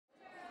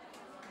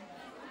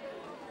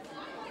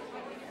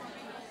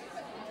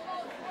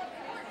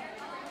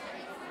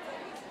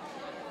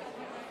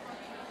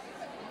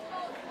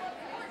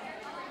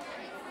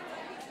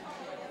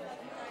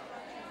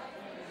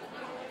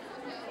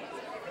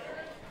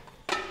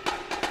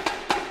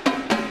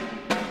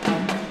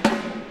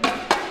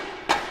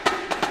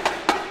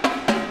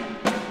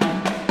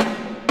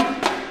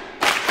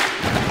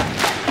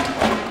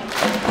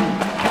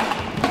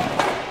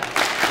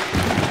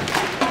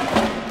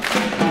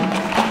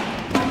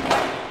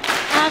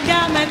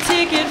my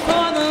ticket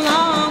for the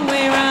long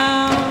way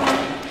round.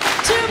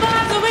 2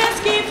 bottles of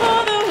whiskey for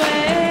the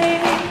way,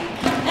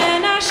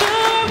 and I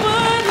sure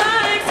would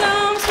like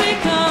some sweet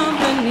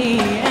company.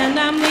 And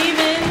I'm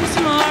leaving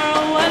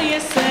tomorrow, what do you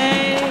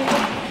say?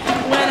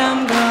 When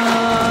I'm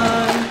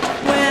gone,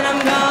 when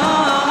I'm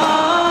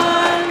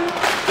gone,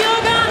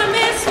 you're gonna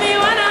miss me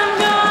when I'm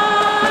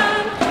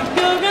gone.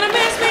 You're gonna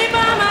miss me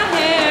by my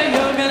hair,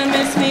 you're gonna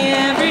miss me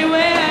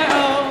everywhere.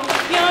 Oh,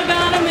 you're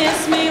gonna miss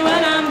me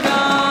when I'm gone.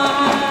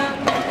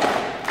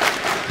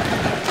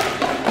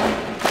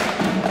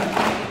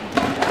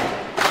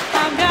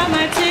 I've got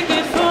my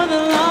ticket for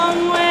the long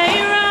way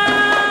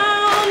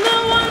round, the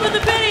one with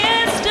the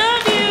prettiest of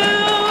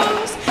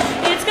views.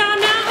 It's got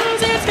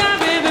mountains, it's got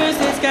rivers,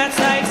 it's got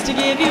sights to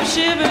give you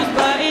shivers.